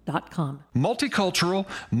psychicspectrum.com. Multicultural,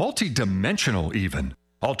 multidimensional even.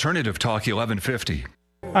 Alternative Talk 1150.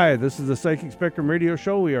 Hi, this is the Psychic Spectrum Radio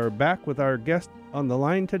Show. We are back with our guest on the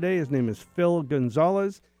line today. His name is Phil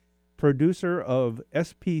Gonzales, producer of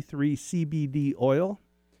SP3 CBD oil,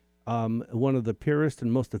 one of the purest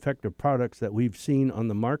and most effective products that we've seen on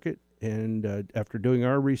the market. And after doing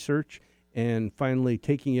our research and finally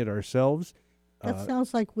taking it ourselves. That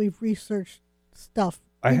sounds like we've researched stuff.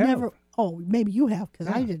 I have. Maybe you have, because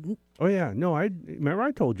Yeah. I didn't. Oh, yeah. No, I remember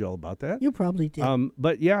I told you all about that. You probably did.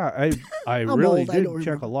 But yeah, I I'm really old, I did don't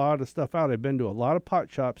check remember. a lot of stuff out. I've been to a lot of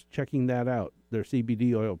pot shops checking that out, their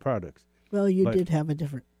CBD oil products. Well, you but- did have a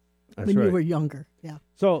different That's when right. you were younger. Yeah.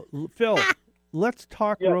 So, Phil, let's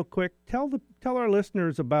talk Yeah. real quick. Tell our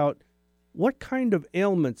listeners about what kind of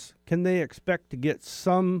ailments can they expect to get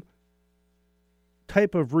some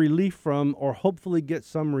type of relief from, or hopefully get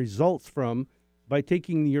some results from, by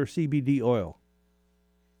taking your CBD oil.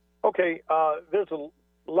 Okay, there's a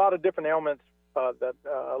lot of different ailments that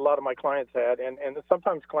a lot of my clients had, and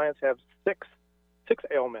sometimes clients have six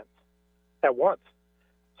ailments at once.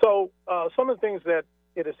 So some of the things that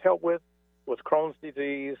it has helped with was Crohn's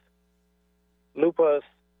disease, lupus,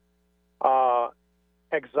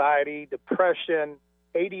 anxiety, depression,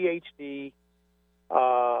 ADHD,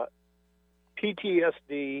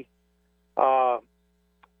 PTSD,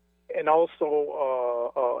 and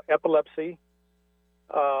also epilepsy.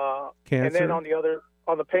 Cancer. And then on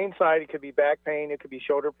the pain side, it could be back pain, it could be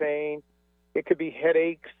shoulder pain, it could be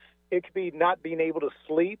headaches, it could be not being able to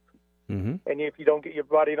sleep. Mm-hmm. And if you don't get your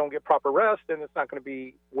body don't get proper rest, then it's not going to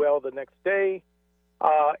be well the next day.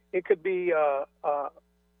 It could be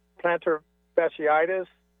plantar fasciitis,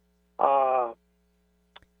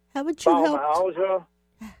 Haven't you helped? fibromyalgia.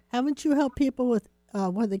 Haven't you helped people with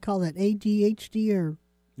what do they call that? ADHD or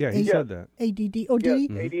Yeah, he Yes. said that. ADD? Oh, did he?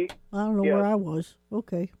 AD, I don't know Yes. where I was.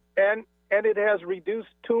 Okay. and it has reduced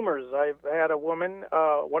tumors. I've had a woman,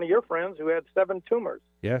 one of your friends, who had 7 tumors.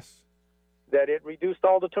 Yes. That it reduced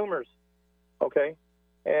all the tumors, okay?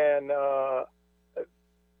 And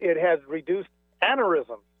it has reduced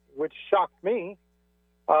aneurysms, which shocked me.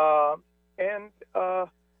 And the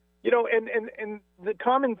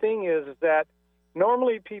common thing is that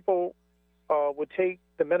normally people would take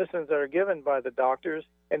the medicines that are given by the doctors,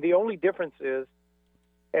 and the only difference is,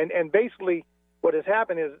 and basically what has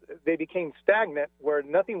happened is they became stagnant where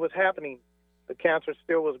nothing was happening. The cancer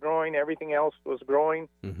still was growing, everything else was growing.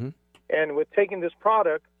 Mm-hmm. And with taking this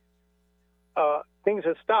product, things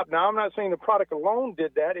have stopped. Now, I'm not saying the product alone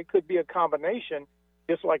did that. It could be a combination,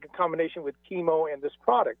 just like a combination with chemo and this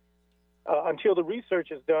product. Until the research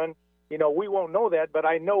is done, we won't know that. But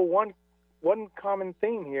I know one common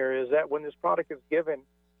thing here is that when this product is given,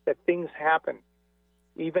 that things happen,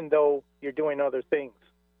 even though you're doing other things.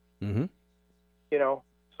 Mm-hmm.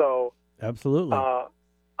 So Absolutely.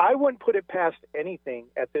 I wouldn't put it past anything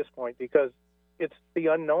at this point because it's the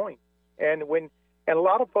unknowing. And a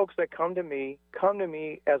lot of folks that come to me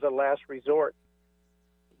as a last resort.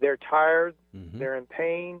 They're tired, Mm-hmm. they're in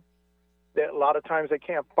pain. A lot of times they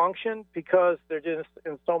can't function because they're just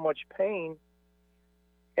in so much pain.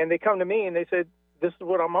 And they come to me and they said, "This is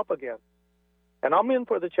what I'm up against," and I'm in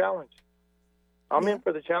for the challenge. I'm in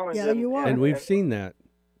for the challenge. Yeah, you are. And we've seen that.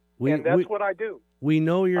 And that's what I do. We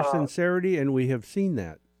know your sincerity, and we have seen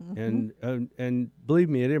that. Mm-hmm. And believe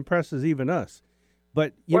me, it impresses even us.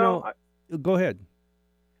 But, go ahead.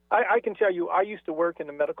 I can tell you, I used to work in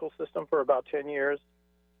the medical system for about 10 years.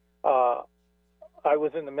 I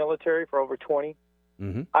was in the military for over 20.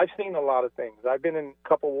 Mm-hmm. I've seen a lot of things. I've been in a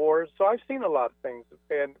couple wars, so I've seen a lot of things.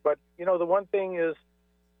 But the one thing is,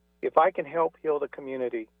 if I can help heal the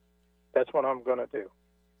community, that's what I'm going to do.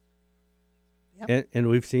 And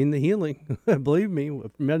we've seen the healing, believe me,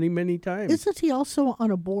 many, many times. Isn't he also on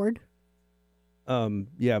a board?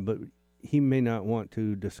 Yeah, but he may not want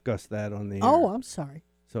to discuss that on the air. Oh, I'm sorry.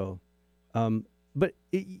 So, but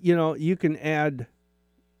you can add,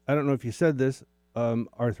 I don't know if you said this,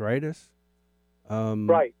 arthritis.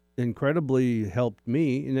 Right. Incredibly helped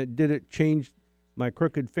me. And did it change my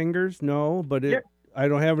crooked fingers? No, but I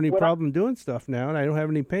don't have any problem doing stuff now, and I don't have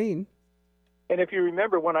any pain. And if you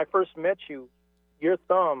remember, when I first met you, your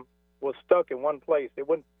thumb was stuck in one place. It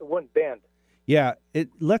wouldn't bend. Yeah,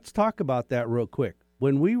 let's talk about that real quick.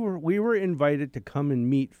 When we were invited to come and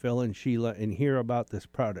meet Phil and Sheila and hear about this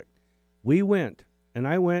product, we went, and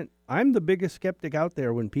I went. I'm the biggest skeptic out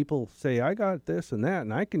there when people say, I got this and that,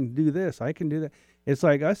 and I can do this, I can do that. It's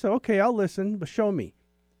like, I said, okay, I'll listen, but show me.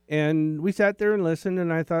 And we sat there and listened,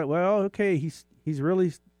 and I thought, well, okay, he's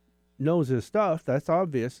really knows his stuff. That's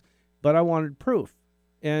obvious. but I wanted proof.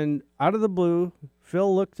 And out of the blue,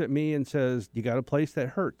 Phil looks at me and says, "You got a place that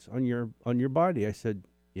hurts on your body?" I said,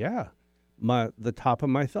 "Yeah, the top of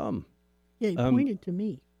my thumb." Yeah, he pointed to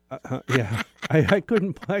me. Yeah, I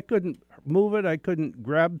couldn't move it. I couldn't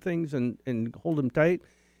grab things and hold them tight.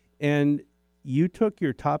 And you took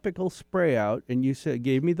your topical spray out and you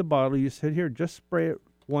gave me the bottle. You said, "Here, just spray it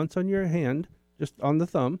once on your hand, just on the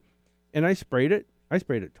thumb." And I sprayed it. I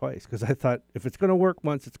sprayed it twice because I thought if it's going to work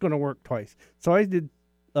once, it's going to work twice. So I did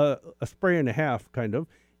a spray and a half, kind of.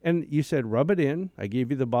 And you said, "Rub it in." I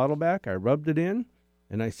gave you the bottle back. I rubbed it in.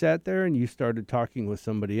 And I sat there, and you started talking with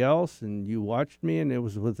somebody else, and you watched me, and it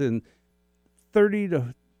was within 30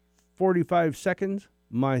 to 45 seconds,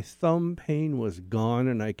 my thumb pain was gone,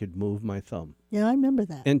 and I could move my thumb. Yeah, I remember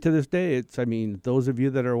that. And to this day, those of you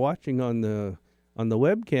that are watching on the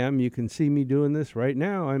webcam, you can see me doing this right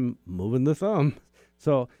now. I'm moving the thumb.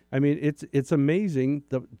 So, it's amazing,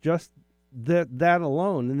 just that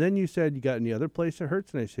alone. And then you said, "You got any other place that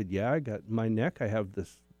hurts?" And I said, "Yeah, I got my neck. I have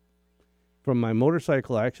this from my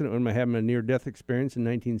motorcycle accident when I had my near-death experience in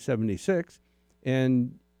 1976,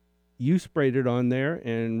 and you sprayed it on there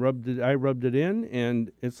and I rubbed it in,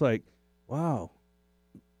 and it's like, wow,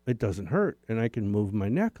 it doesn't hurt, and I can move my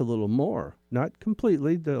neck a little more. Not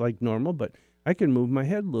completely like normal, but I can move my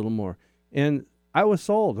head a little more." And I was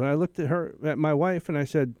sold, and I looked at my wife, and I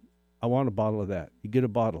said, "I want a bottle of that. You get a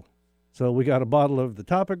bottle." So we got a bottle of the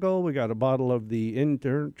topical, we got a bottle of the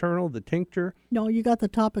internal, the tincture. No, you got the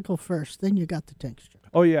topical first, then you got the tincture.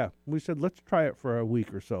 Oh, yeah. We said, let's try it for a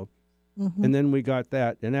week or so. Mm-hmm. And then we got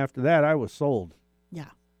that. And after that, I was sold. Yeah.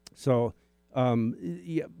 So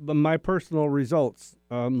but my personal results,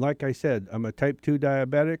 like I said, I'm a type 2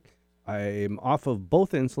 diabetic. I'm off of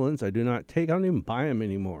both insulins. I don't even buy them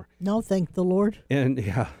anymore. No, thank the Lord. And,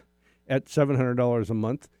 yeah. At $700 a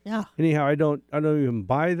month. Yeah. Anyhow, I don't even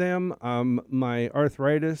buy them. My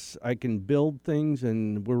arthritis, I can build things,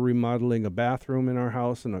 and we're remodeling a bathroom in our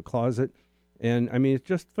house and a closet. And it's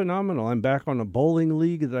just phenomenal. I'm back on a bowling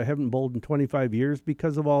league that I haven't bowled in 25 years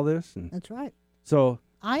because of all this. And that's right. So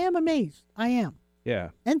I am amazed. I am. Yeah.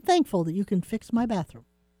 And thankful that you can fix my bathroom.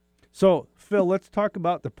 So, Phil, let's talk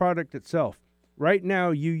about the product itself. Right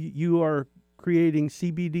now, you are creating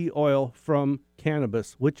CBD oil from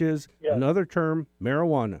cannabis, which is another term,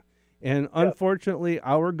 marijuana. And unfortunately,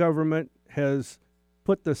 our government has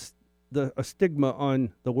put a stigma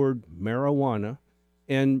on the word marijuana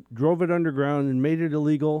and drove it underground and made it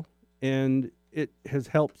illegal, and it has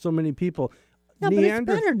helped so many people. Yeah, but it's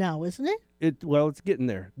better now, isn't it? It's getting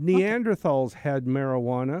there. Neanderthals had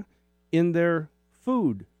marijuana in their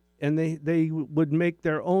food. And they would make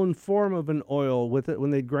their own form of an oil with it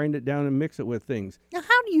when they'd grind it down and mix it with things. Now,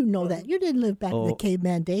 how do you know that? You didn't live back in the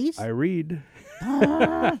caveman days. I read.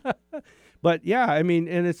 But yeah,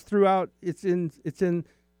 and it's throughout. It's in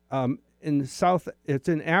South. It's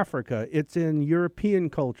in Africa. It's in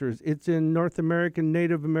European cultures. It's in North American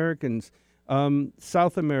Native Americans,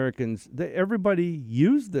 South Americans. Everybody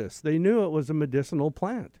used this. They knew it was a medicinal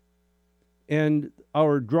plant, and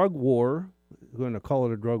our drug war. We're going to call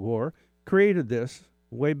it a drug war, created this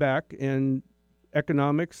way back, and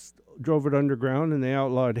economics drove it underground, and they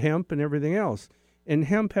outlawed hemp and everything else. And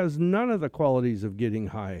hemp has none of the qualities of getting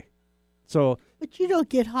high. So, but you don't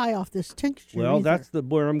get high off this tincture. Well, either. That's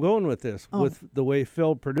where I'm going with this. Oh. With the way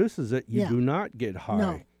Phil produces it, you do not get high.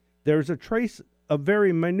 No. There's a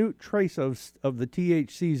very minute trace of the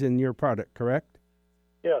THCs in your product, correct?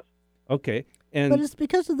 Yes. Okay. But it's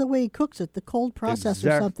because of the way he cooks it, the cold process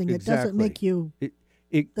or something. It doesn't make you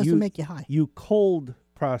make you high. You cold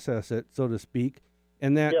process it, so to speak,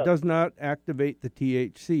 and that does not activate the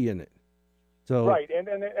THC in it. So right, and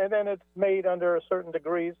then it's made under a certain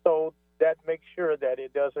degree, so that makes sure that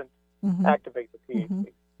it doesn't activate the THC. Mm-hmm.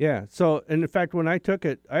 Yeah. So, and in fact, when I took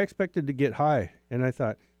it, I expected to get high, and I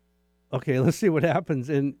thought, okay, let's see what happens,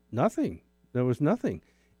 and nothing. There was nothing.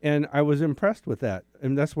 And I was impressed with that.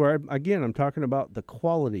 And that's where, I'm talking about the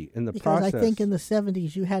quality and the process. Because I think in the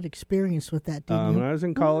 70s you had experience with that, didn't you? When I was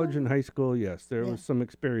in college and high school, yes, there was some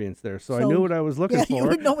experience there. So I knew what I was looking for. You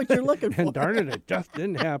would know what you're looking for. And darn it just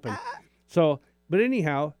didn't happen. So, but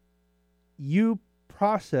anyhow, you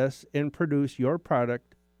process and produce your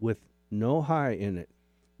product with no high in it.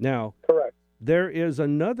 Now, correct. There is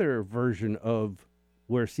another version of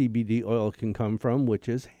where CBD oil can come from, which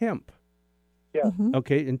is hemp. Yeah. Mm-hmm.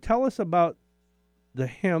 Okay, and tell us about the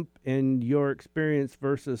hemp and your experience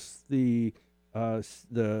versus the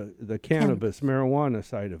cannabis, marijuana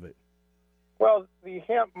side of it. Well, the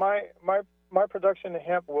hemp, my production of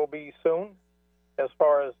hemp will be soon, as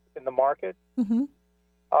far as in the market. Mm-hmm.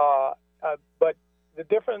 But the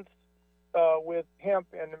difference with hemp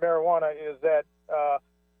and marijuana is that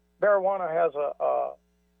marijuana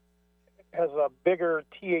has a bigger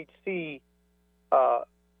THC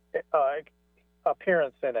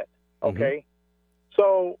appearance in it. Okay,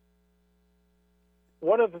 so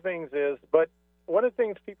one of the things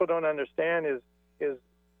people don't understand is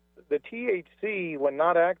the THC, when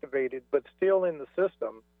not activated but still in the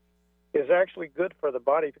system, is actually good for the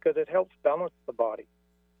body because it helps balance the body.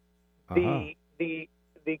 The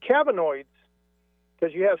cannabinoids,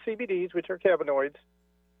 because you have CBDs, which are cannabinoids,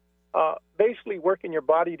 basically work in your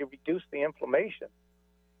body to reduce the inflammation.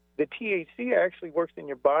 The THC actually works in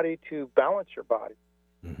your body to balance your body,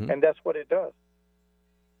 and that's what it does.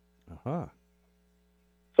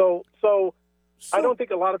 So I don't think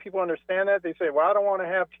a lot of people understand that. They say, well, I don't want to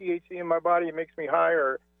have THC in my body. It makes me high.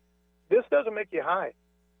 Or this doesn't make you high.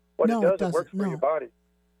 What it does, it works for your body.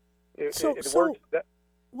 It works.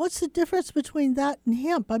 What's the difference between that and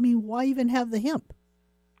hemp? I mean, why even have the hemp?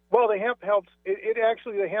 Well, the hemp helps.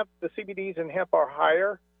 The CBDs in hemp are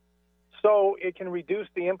higher, so it can reduce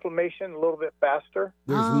the inflammation a little bit faster.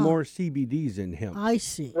 There's more CBDs in hemp. I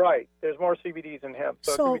see. Right. There's more CBDs in hemp,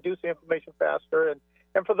 so it can reduce the inflammation faster.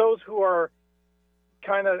 And for those who are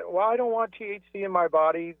kind of, well, I don't want THC in my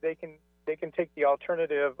body, they can take the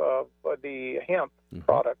alternative of the hemp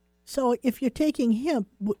product. So if you're taking hemp,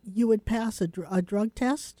 you would pass a drug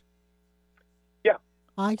test? Yeah.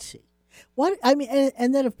 I see. What I mean,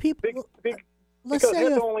 and then if people, let's say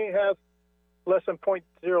hemp only has less than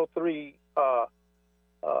 0.03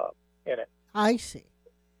 in it. I see.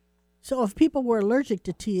 So if people were allergic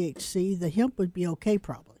to THC, the hemp would be okay,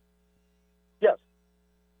 probably. Yes.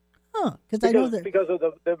 Because I know that because of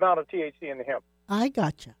the amount of THC in the hemp. I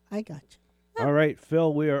gotcha. All right,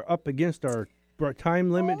 Phil, we are up against our time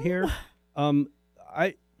limit here.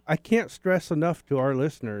 I can't stress enough to our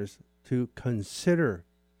listeners to consider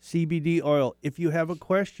CBD oil. If you have a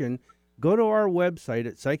question, go to our website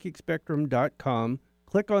at psychicspectrum.com,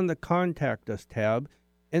 click on the Contact Us tab,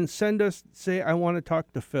 and say, I want to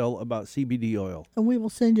talk to Phil about CBD oil. And we will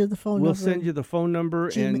send you the phone number. We'll send you the phone number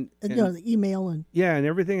and the email. And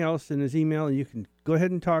everything else in his email, and you can go ahead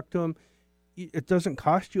and talk to him. It doesn't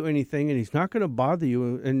cost you anything, and he's not going to bother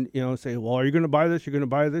you and say, well, are you going to buy this? You're going to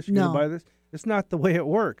buy this? You're going to buy this? It's not the way it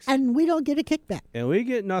works. And we don't get a kickback. And we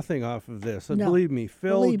get nothing off of this. So no. Believe me,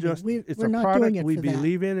 Phil, it's a product we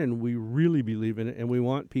believe in, and we really believe in it, and we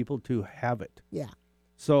want people to have it. Yeah.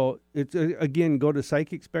 So, it's again, go to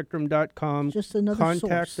psychicspectrum.com. Just another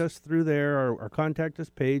Contact us through there, or contact us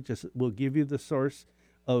page. We'll give you the source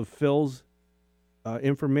of Phil's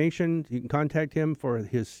information. You can contact him for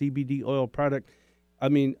his CBD oil product. I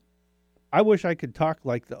mean, I wish I could talk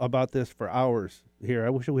about this for hours here.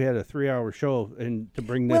 I wish we had a 3-hour show and to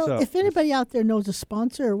bring this up. Well, if anybody out there knows a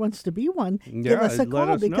sponsor or wants to be one, give us a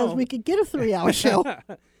call because we could get a 3-hour show.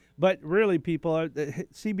 But really, people,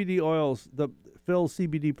 CBD oils, the Phil's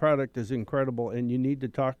CBD product is incredible, and you need to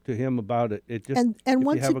talk to him about it. And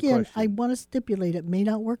once again, I want to stipulate it may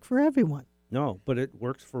not work for everyone. No, but it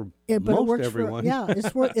works for most everyone.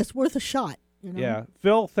 It's worth a shot. Yeah.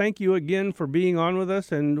 Phil, thank you again for being on with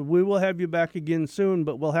us, and we will have you back again soon,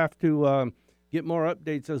 but we'll have to get more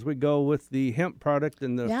updates as we go with the hemp product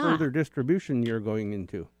and the further distribution you're going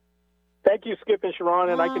into. Thank you, Skip and Sharon,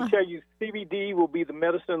 and I can tell you CBD will be the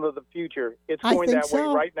medicine of the future. It's going that way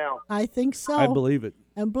right now. I think so. I believe it.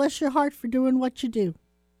 And bless your heart for doing what you do.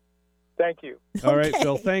 Thank you. All right,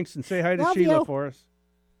 Phil, thanks, and say hi to Sheila for us.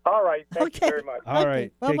 All right, thank you very much. All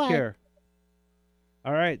right, Bye-bye. Take care.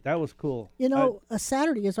 All right, that was cool. A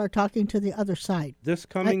Saturday is our Talking to the Other Side. This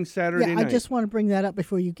coming Saturday night. I just want to bring that up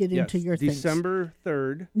before you get into your things. December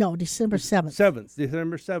 3rd. No, December 7th.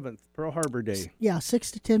 December 7th, Pearl Harbor Day. Yeah, 6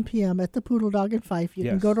 to 10 p.m. at the Poodle Dog and Fife. You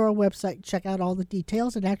can go to our website and check out all the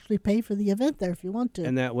details and actually pay for the event there if you want to.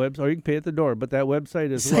 And that website, or you can pay at the door, but that website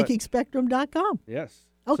is PsychicSpectrum.com. Yes.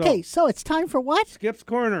 Okay, so it's time for what? Skip's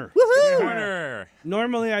Corner. Woohoo! Corner.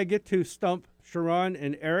 Normally I get to stump Sharon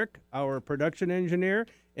and Eric, our production engineer.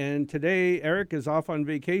 And today, Eric is off on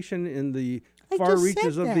vacation in the far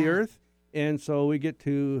reaches of the earth. And so we get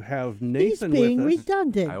to have Nathan with us. He's being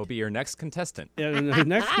redundant. I will be your next contestant. And the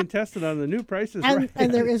next contestant on the new Price is Right.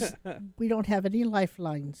 And we don't have any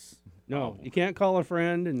lifelines. No, you can't call a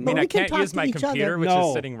friend. I mean, I can't use my computer, which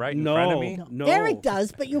is sitting right in front of me? No. Eric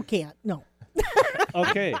does, but you can't. No.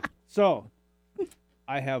 Okay, so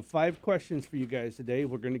I have 5 questions for you guys today.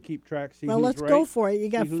 We're going to keep track. Let's go for it. You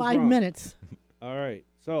got 5 minutes. All right.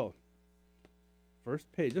 So,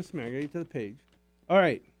 first page. Just a minute. I got to get to the page. All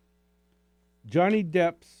right. Johnny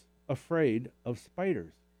Depp's afraid of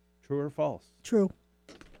spiders. True or false? True.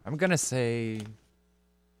 I'm going to say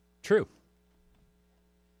true.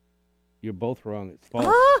 You're both wrong. It's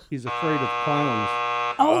false. He's afraid of clowns.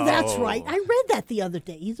 Oh, that's right. I read that the other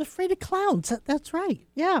day. He's afraid of clowns. That's right.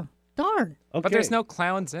 Yeah. Darn. Okay. But there's no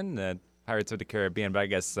clowns in the Pirates of the Caribbean, but I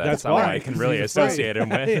guess That's all why. I can really associate him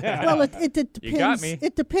with. Yeah. Well, it depends. You got me.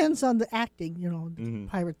 It depends on the acting,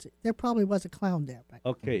 Pirates. There probably was a clown there. But.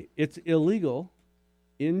 Okay. It's illegal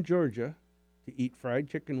in Georgia to eat fried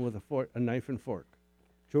chicken with a knife and fork.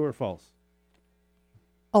 True or false?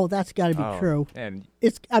 Oh, that's got to be true. And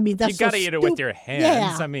that's you got to so eat it with your hands.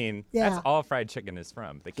 Yeah. I mean, Yeah. that's all fried chicken is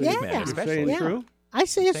from. The caveman, Yeah. especially. You're saying true? I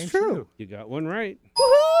say it's Saying true. You got one right.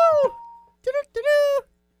 Woohoo! Do-do-do-do.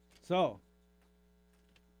 So,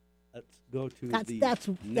 let's go to That's the that's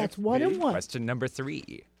next one page. and one. Question number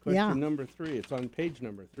 3. Question Yeah. number 3. It's on page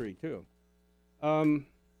number 3, too. I don't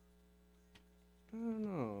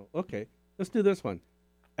know. Okay, let's do this one.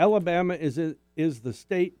 Alabama is the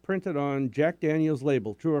state printed on Jack Daniel's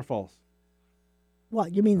label. True or false?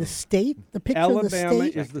 What, you mean the state? The picture Alabama of the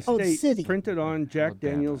state? is the Oh, the state city. printed on Jack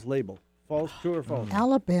Alabama. Daniel's label. False, true or false?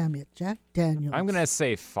 Alabama, Jack Daniels. I'm going to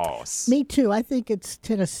say false. Me too. I think it's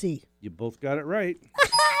Tennessee. You both got it right.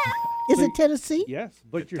 Is it Tennessee? Yes,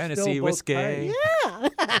 but you're Tennessee still both whiskey. tied.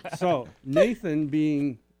 Yeah. So Nathan,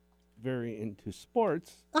 being very into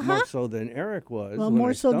sports, more so than Eric was. Well, when more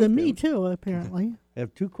I so than stumped me him, too, apparently. I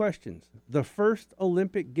have 2 questions. The first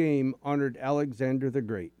Olympic game honored Alexander the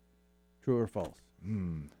Great. True or false?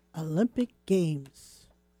 Olympic Games.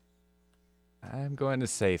 I'm going to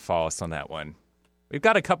say false on that one. We've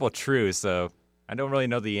got a couple trues, so I don't really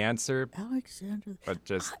know the answer, Alexander. but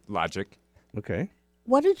just logic. Okay.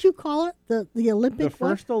 What did you call it? The Olympic The what?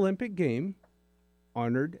 first Olympic game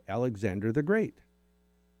honored Alexander the Great.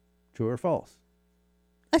 True or false?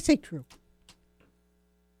 I say true.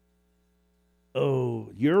 Oh,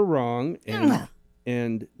 you're wrong,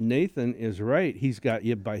 and Nathan is right. He's got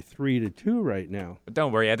you by 3-2 right now. But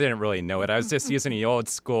don't worry, I didn't really know it. I was just using the old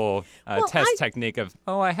school test technique of,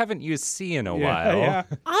 I haven't used C in a while. Yeah.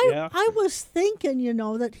 I was thinking,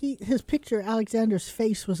 that his picture, Alexander's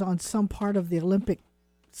face, was on some part of the Olympic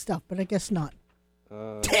stuff, but I guess not.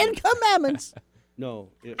 10 Commandments. No,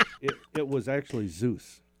 it was actually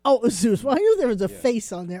Zeus. Oh, it was Zeus. Well, I knew there was a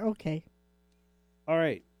face on there. Okay. All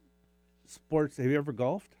right. Sports. Have you ever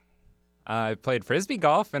golfed? I played Frisbee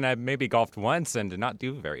golf, and I maybe golfed once and did not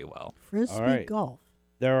do very well. Frisbee All right. golf.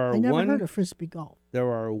 I I never heard of Frisbee golf. There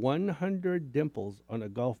are 100 dimples on a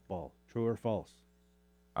golf ball. True or false?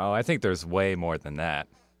 Oh, I think there's way more than that.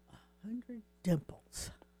 100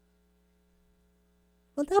 dimples.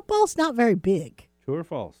 Well, that ball's not very big. True or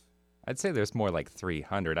false? I'd say there's more like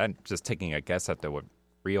 300. I'm just taking a guess at the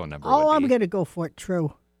real number would Oh, I'm be. going to go for it.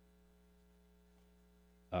 True.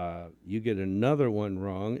 You get another one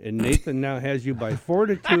wrong, and Nathan now has you by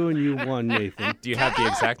 4-2, and you won, Nathan. Do you have the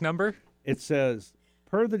exact number? It says,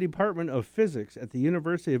 per the Department of Physics at the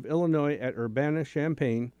University of Illinois at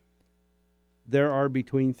Urbana-Champaign, there are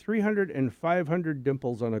between 300 and 500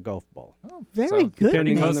 dimples on a golf ball. Oh, Very good.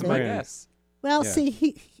 depending on Nathan. the my brand. guess. Well, Yeah. see,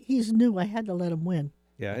 he's new. I had to let him win.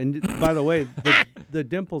 Yeah, and by the way, the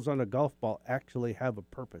dimples on a golf ball actually have a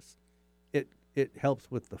purpose. It helps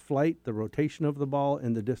with the flight, the rotation of the ball,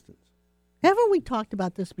 and the distance. Haven't we talked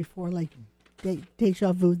about this before? Like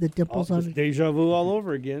deja vu, the dimples on It's it. deja vu all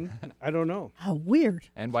over again. I don't know. How weird.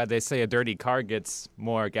 And why they say a dirty car gets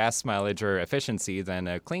more gas mileage or efficiency than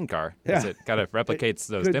a clean car. Because Yeah. it kind of replicates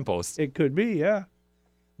those dimples. It could be, yeah.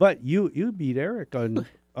 But you beat Eric on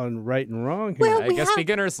right and wrong here. Well, I guess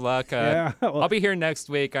beginner's luck. Yeah, well- I'll be here next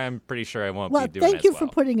week. I'm pretty sure I won't Well, be doing thank you as for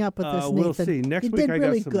well. putting up with this, Nathan. We'll see. Next you week did I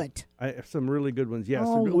really got good. some really good ones. Yes,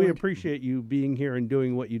 Oh, we Lord. appreciate you being here and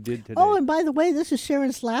doing what you did today. Oh, and by the way, this is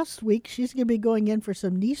Sharon's last week. She's going to be going in for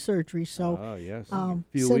some knee surgery. So oh yes, send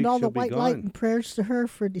weeks all the she'll be white light gone. and prayers to her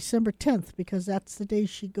for December 10th because that's the day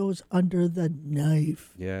she goes under the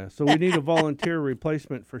knife. Yeah, so we need a volunteer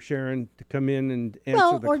replacement for Sharon to come in and answer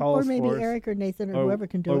Well, the or calls maybe for us. Eric or Nathan or whoever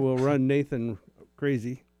can do or it. we'll run Nathan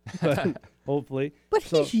crazy, but hopefully. But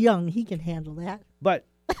So- he's young. He can handle that. But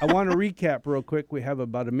I want to recap real quick. We have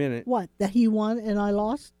about a minute. What? That he won and I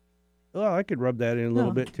lost? Well, I could rub that in a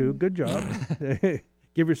little No. bit too. Good job.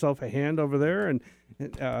 Give yourself a hand over there and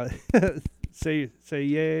say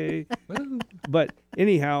yay. But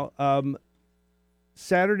anyhow,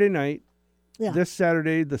 Saturday night, Yeah. this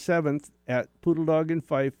Saturday the 7th at Poodle Dog and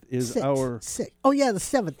Fife is Six. Oh, yeah, the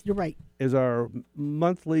 7th. You're right. is our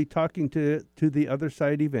monthly Talking to the Other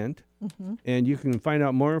Side event. Mm-hmm. And you can find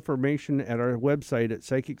out more information at our website at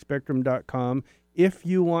psychicspectrum.com. If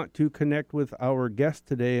you want to connect with our guest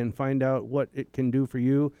today and find out what it can do for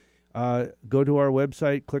you, go to our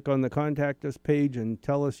website, click on the Contact Us page, and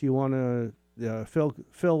tell us you want to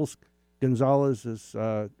Phil's Gonzales'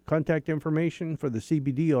 contact information for the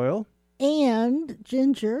CBD oil. And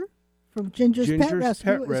Ginger from Ginger's Pet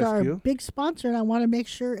Rescue is our big sponsor, and I want to make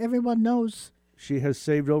sure everyone knows. She has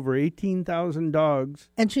saved over 18,000 dogs.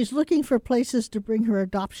 And she's looking for places to bring her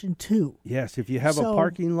adoption to. Yes, if you have a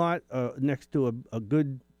parking lot next to a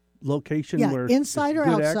good location where inside or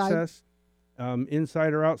good outside. Access,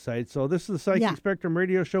 inside or outside. So this is the Psychic Spectrum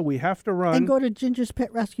radio show. We have to run. And go to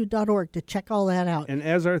gingerspetrescue.org to check all that out. And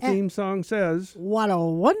as our theme song says, what a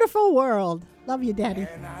wonderful world. Love you, Daddy.